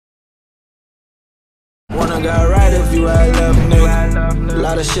I got right if you had left, nigga. A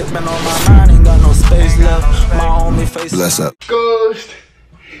lot of shit been on my mind, ain't got no space left. My only face. Bless up. Ghost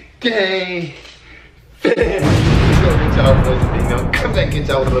gang. Come back and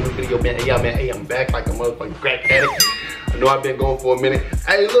y'all with another video, man. Hey, y'all, man. Hey, I'm back like a motherfucking crack addict. I know I've been going for a minute.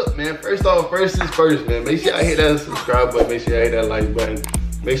 Hey, look, man. First is first, man. Make sure y'all hit that subscribe button. Make sure y'all hit that like button.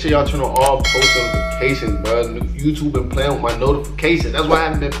 Make sure y'all turn on all post notifications, bro. YouTube been playing with my notifications. That's why I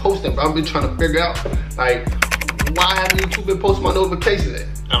haven't been posting, bro. I've been trying to figure out, like, why haven't YouTube been posting my notifications?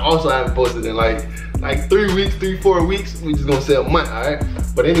 I also haven't posted in like 3-4 weeks. We just gonna say a month, all right?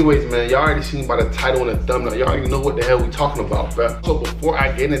 But anyways, man, y'all already seen by the title and the thumbnail. Y'all already know what the hell we talking about, bro. So before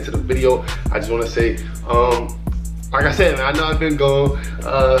I get into the video, I just wanna say, like I said, man, I know I've been gone.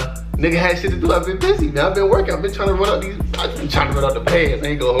 Nigga had shit to do. I've been busy, man. I've been working. I've been trying to run out the pants. I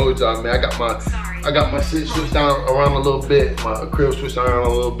ain't gonna hold y'all, man. I got my shit switched down around a little bit. My crib switched down around a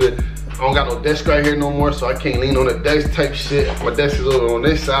little bit. I don't got no desk right here no more, so I can't lean on the desk type shit. My desk is over on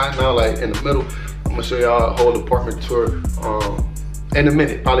this side now, like in the middle. I'm gonna show y'all a whole apartment tour in a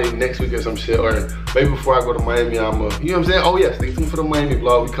minute, probably next week or some shit, or maybe before I go to Miami, you know what I'm saying? Oh yeah, stay tuned for the Miami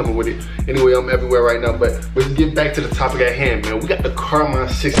vlog, we coming with it. Anyway, I'm everywhere right now, but let's get back to the topic at hand, man. We got the Carmine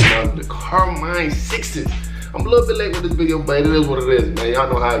 6s now, the Carmine 6s. I'm a little bit late with this video, but it is what it is, man. Y'all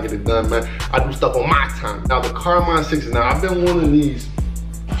know how I get it done, man. I do stuff on my time. Now, the Carmine 6s, now I've been wanting these.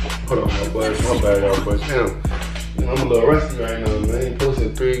 Hold on, my bud, my bad, y'all, but damn. You know, I'm a little rusty right now, man. I ain't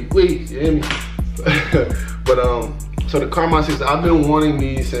posted 3 weeks, you hear me? But, so the Carmine 6s, I've been wanting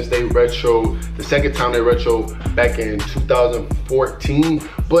these since they retro, the second time they retro back in 2014.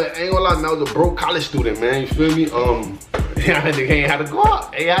 But I ain't gonna lie, man, I was a broke college student, man, you feel me? Yeah, I ain't had to go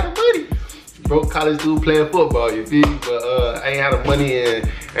out, ain't had the money. Broke college dude playing football, you feel me? But I ain't had the money and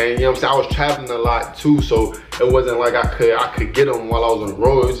you know what I'm saying, I was traveling a lot too, so it wasn't like I could get them while I was on the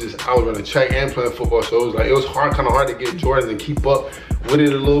road. It was just, I was running track and playing football, so it was kind of hard to get Jordans and keep up with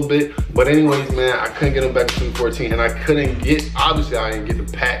it a little bit. But anyways, man, I couldn't get them back in 2014, and I couldn't get, obviously I didn't get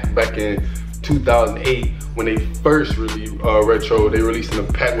the pack back in 2008 when they first released retro. They released in a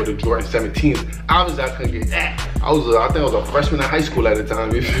pack with the Jordan 17s. Obviously I couldn't get that. I think I was a freshman in high school at the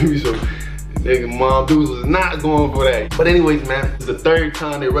time, you feel me? So nigga, mom, dudes was not going for that. But anyways, man, it's the third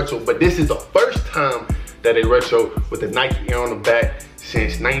time they retro, but this is the first time that they retro with the Nike Air on the back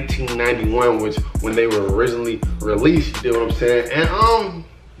since 1991, which when they were originally released, you know what I'm saying? And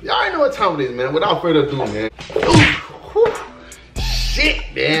y'all already know what time it is, man. Without further ado, man. Shit,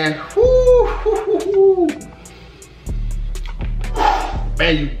 man.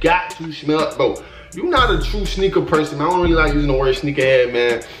 Man, you got to smell, bro. You're not a true sneaker person, man. I don't really like using the word sneakerhead,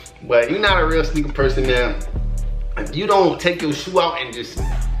 man. But you're not a real sneaker person, man. If you don't take your shoe out and just,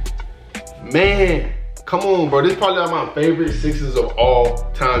 man, come on, bro. This is probably like my favorite 6s of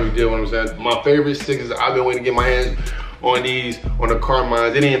all time, you did what I'm saying? My favorite 6s, I've been waiting to get my hands on these, on the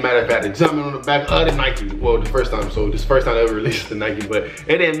Carmines. It didn't matter if I had to jump in on the back of the Nike. Well, the first time, so this first time I ever released the Nike, but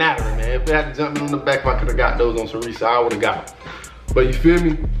it didn't matter, man. If I had to jump in on the back, if I could have got those on some resale, I would have got them. But you feel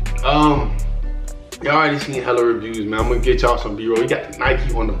me? Y'all already seen hella reviews, man. I'm gonna get y'all some B-roll. You got the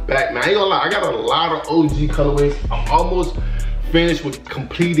Nike on the back, man. I ain't gonna lie, I got a lot of OG colorways. I'm almost finished with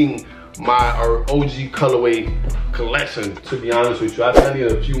completing my OG colorway collection, to be honest with you. I think I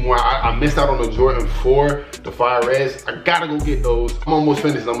need a few more. I missed out on the Jordan 4, the Fire Reds. I gotta go get those. I'm almost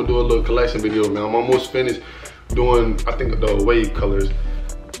finished. I'm gonna do a little collection video, man. I'm almost finished doing, I think, the wave colors.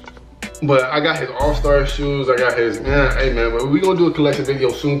 But I got his All-Star shoes. I got his, man, hey man, we gonna do a collection video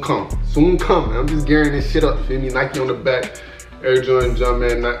soon come. Soon come, man. I'm just gearing this shit up, you feel me? Nike on the back, Air Jordan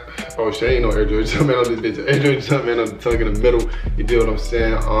Jumpman, oh shit, ain't no Air Jordan Jumpman on this bitch. Air Jordan Jumpman on the tongue in the middle, you deal what I'm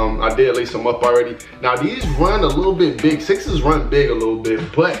saying? I did lace them up already. Now these run a little bit big. 6s run big a little bit,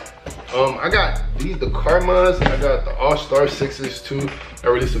 but I got these, the Carmines, I got the All-Star 6s too. I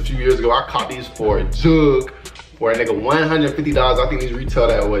released a few years ago. I caught these for a jug. For a nigga $150, I think these retail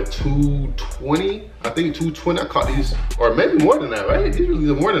at what, $220? I think $220. I caught these, or maybe more than that, right? These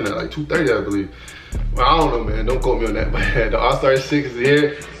really more than that, like $230, I believe. Well, I don't know, man. Don't quote me on that. But the All-Star 6 is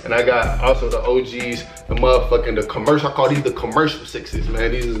here, and I got also the OGs, the motherfucking, the commercial. I call these the commercial 6s,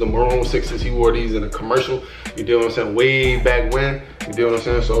 man. These is the maroon 6s. He wore these in a commercial. You dig what I'm saying? Way back when. You dig what I'm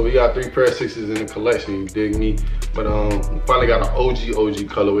saying? So we got 3 pair of 6s in the collection. You dig me? But we finally got an OG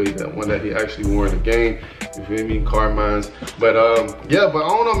colorway, that one that he actually wore in the game. You feel me? Carmines. But yeah, but I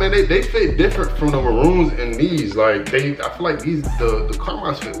don't know, man. They fit different from the maroons and these. Like I feel like these the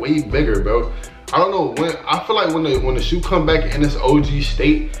Carmines fit way bigger, bro. I don't know when. I feel like when the shoe come back in this OG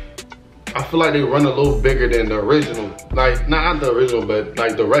state, I feel like they run a little bigger than the original. Like, not the original, but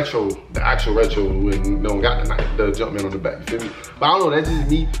like the retro, the actual retro when don't got the Jumpman on the back, you feel me? But I don't know, that's just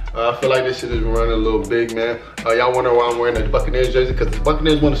me. I feel like this shit is running a little big, man. Y'all wonder why I'm wearing the Buccaneers jersey? Because the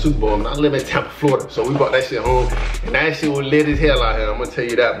Buccaneers won the Super Bowl, and I live in Tampa, Florida. So we brought that shit home, and that shit was lit as hell out here. I'm gonna tell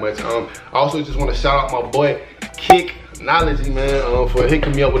you that much. I also just wanna shout out my boy, Kick. Man, for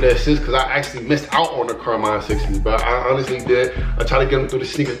hooking me up with the assist, because I actually missed out on the Carmine 6s, but I honestly did. I tried to get them through the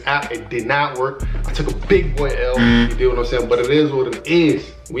sneakers app. It did not work. I took a big boy L, you deal what I'm saying? But it is what it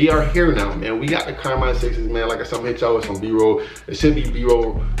is. We are here now, man. We got the Carmine 6s, man. Like I said, I'm gonna hit y'all with some B-roll. It should be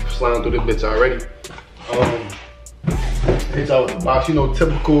B-roll sliding through this bitch already. Hit y'all with the box, you know,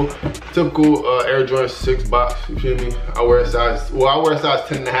 typical Air Jordan 6 box, you feel me? I wear a size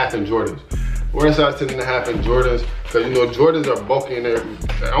 10.5 in Jordans. Wear a size 10.5 in Jordans, because you know Jordans are bulky in there.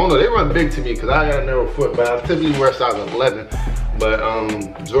 I don't know, they run big to me because I got a narrow foot, but I typically wear a size 11. But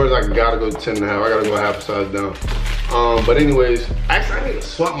Jordans, I gotta go 10.5. I gotta go half a size down. But anyways, actually I need to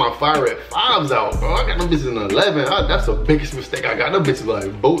swap my Fire Red 5s out, bro. I got them bitches in 11. That's the biggest mistake I got. Them bitches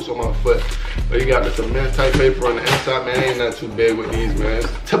like bolts on my foot. But you got the cement type paper on the inside, man. Ain't not too big with these, man.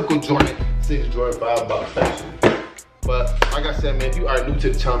 It's typical Jordan 6, Jordan 5 box fashion. But like I said, man, if you are new to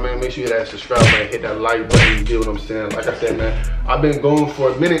the channel, man, make sure you hit that subscribe button, hit that like button, you get what I'm saying? Like I said, man, I've been going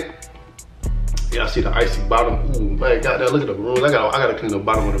for a minute. Yeah, I see the icy bottom. Ooh, man, goddamn, look at the maroons. I gotta clean the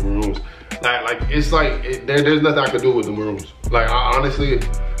bottom of the maroons. There's nothing I can do with the maroons. Like, honestly,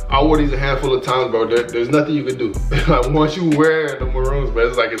 I wore these a handful of times, bro. There's nothing you can do. Like, once you wear the maroons, bro,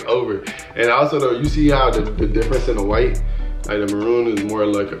 it's like it's over. And also, though, you see how the difference in the white? Like, the maroon is more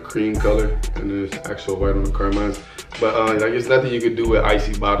like a cream color, and there's actual white on the Carmines. But like, it's nothing you can do with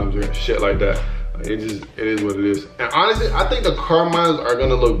icy bottoms or shit like that. Like, it is what it is. And honestly, I think the Carmines are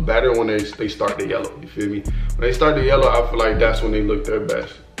gonna look better when they start the yellow. You feel me? When they start the yellow, I feel like that's when they look their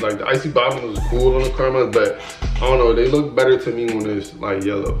best. Like, the icy bottom was cool on the Carmines, but I don't know, they look better to me when it's like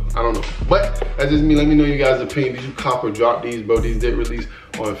yellow. I don't know. But that's just me. Let me know you guys' opinion. Did you cop or drop these, bro? These did release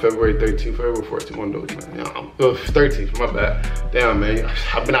on February 13th, February 14th, one of those, man. Yeah, 13th, my bad. Damn, man.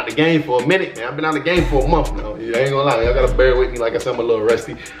 I've been out the game for a minute, man. I've been out the game for a month now. I ain't gonna lie, y'all gotta bear with me. Like I said, I'm a little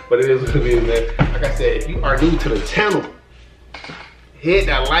rusty, but it is what it is, man. Like I said, if you are new to the channel, hit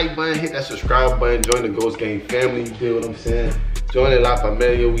that like button, hit that subscribe button, join the Ghost Gang family, you feel what I'm saying? Join La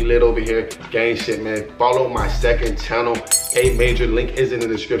Familia, we lit over here, gang shit, man. Follow my second channel, A Major, link is in the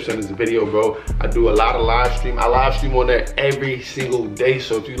description of this video, bro. I do a lot of live stream. I live stream on there every single day,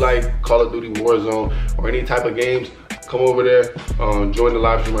 so if you like Call of Duty Warzone or any type of games, come over there, join the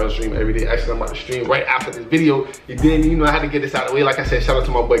live stream every day. Actually, I'm about to stream right after this video. You know I had to get this out of the way. Like I said, shout out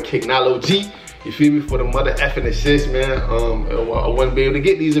to my boy Kick Nalo G. You feel me? For the mother effing assist, man. I wouldn't be able to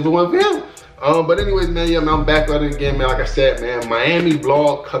get these if it wasn't for him. But anyways, man, yeah, man, I'm back at it again, man. Like I said, man, Miami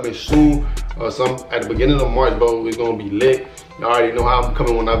vlog coming soon. At the beginning of March, bro, it's gonna be lit. Y'all already know how I'm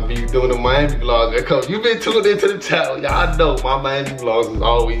coming when I be doing the Miami vlogs. Because you've been tuned into the channel, y'all know my Miami vlogs is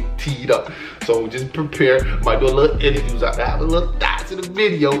always teed up. So just prepare. Might do a little interviews out there, have a little thoughts in the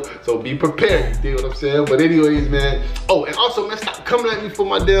video. So be prepared, you know what I'm saying? But anyways, man. Oh, and also, man, stop coming at me for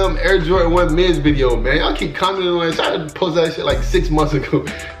my damn Air Jordan 1 men's video, man. Y'all keep commenting on it. I tried to post that shit like 6 months ago.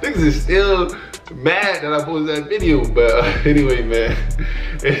 Niggas is still mad that I posted that video, but anyway, man,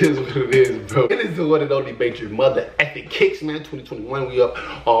 it is what it is, bro. It is the one and only Major mother effing kicks, man. 2021, we up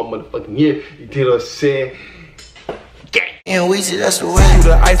all motherfucking year. You did what I said. Gang. And we see that's the way.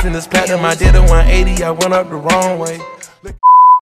 The ice in this platinum, I did a 180, I went up the wrong way.